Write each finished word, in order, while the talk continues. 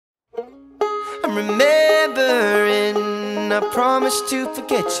I'm remembering. I promise to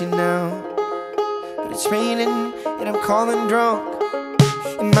forget you now, but it's raining and I'm calling drunk.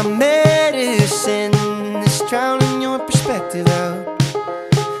 And my medicine is drowning your perspective out,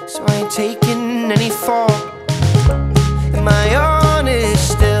 so I ain't taking any fault. Am I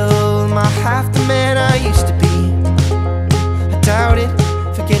honest still? Am I half the man I used to be? I doubt it,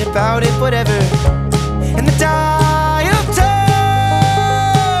 forget about it, whatever. And the dial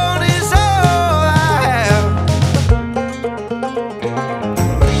tone is all I have.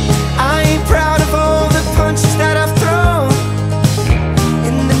 I ain't proud of all the punches that I've thrown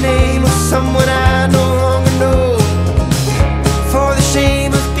in the name of someone I no longer know, for the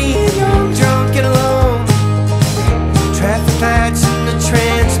shame of being young, drunk and alone. Traffic lights and the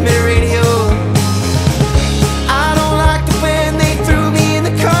transmitter radio. I don't like it when they threw me in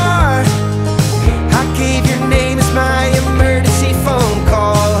the car. I gave your name as my emergency phone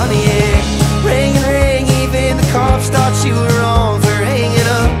call, honey, yeah. Ring and ring, even the cops thought you were wrong for hanging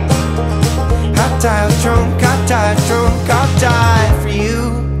up. I died drunk, I died drunk, I'll die for you.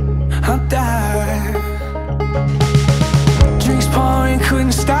 I'll die. Drinks pouring,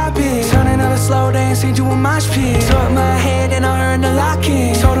 couldn't stop it. Turning up a slow dance into a mosh pit. Took my head and I heard the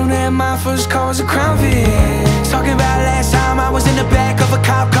locking. Told him that my first car was a Crown Vic. Talking about last time I was in the back of a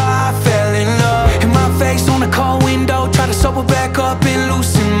cop car, I fell in love. And my face on the car window, tried to sober back up and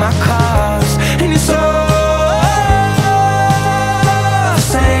loosen my cars. And it's all the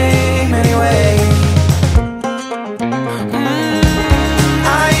same anyway.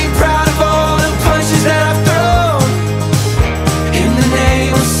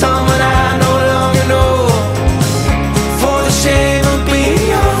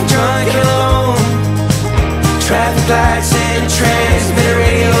 Lights and transmitter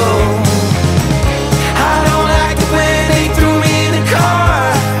radio. I don't like it when they threw me in the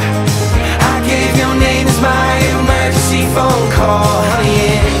car. I gave your name as my emergency phone call,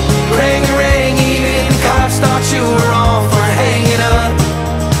 honey, yeah. Ring and ring, even the cops thought you were wrong for hanging up.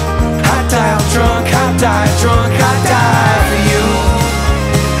 I died drunk, I died drunk, I died for you.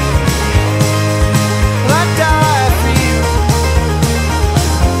 I died for you.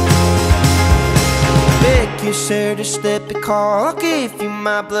 Beg you, sir, just let me call. I'll give you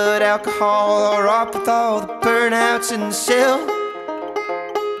my blood alcohol, or up with all the burnouts in the cell.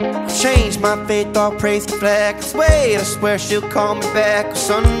 I'll change my faith, I'll praise the flag. 'Cause wait, I swear she'll call me back.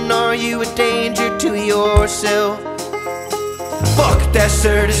 Son, are you a danger to yourself? Fuck that,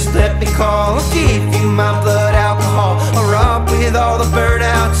 sir, just let me call. I'll give you my blood alcohol, or up with all the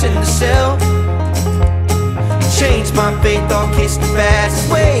burnouts in the cell. Change my faith, I'll kiss the fast.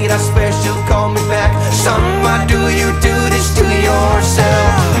 Wait, I swear she'll call me back. Son, why do you do this to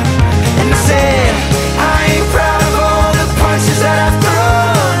yourself? And I said, I ain't proud of all the punches that I've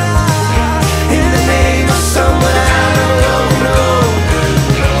thrown in the name of someone I don't know,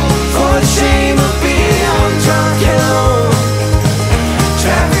 for the shame of being young, drunk and alone.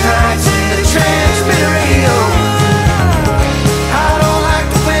 Traffic lights and the transmitter radio. I don't like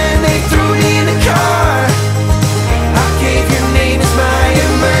it when they threw me in the car.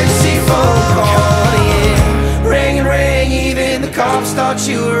 Emergency phone call, yeah. Ring and ring, even the cops thought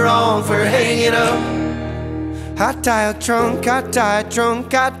you were wrong for hanging up. I died drunk, I died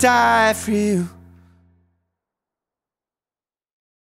drunk, I died for you.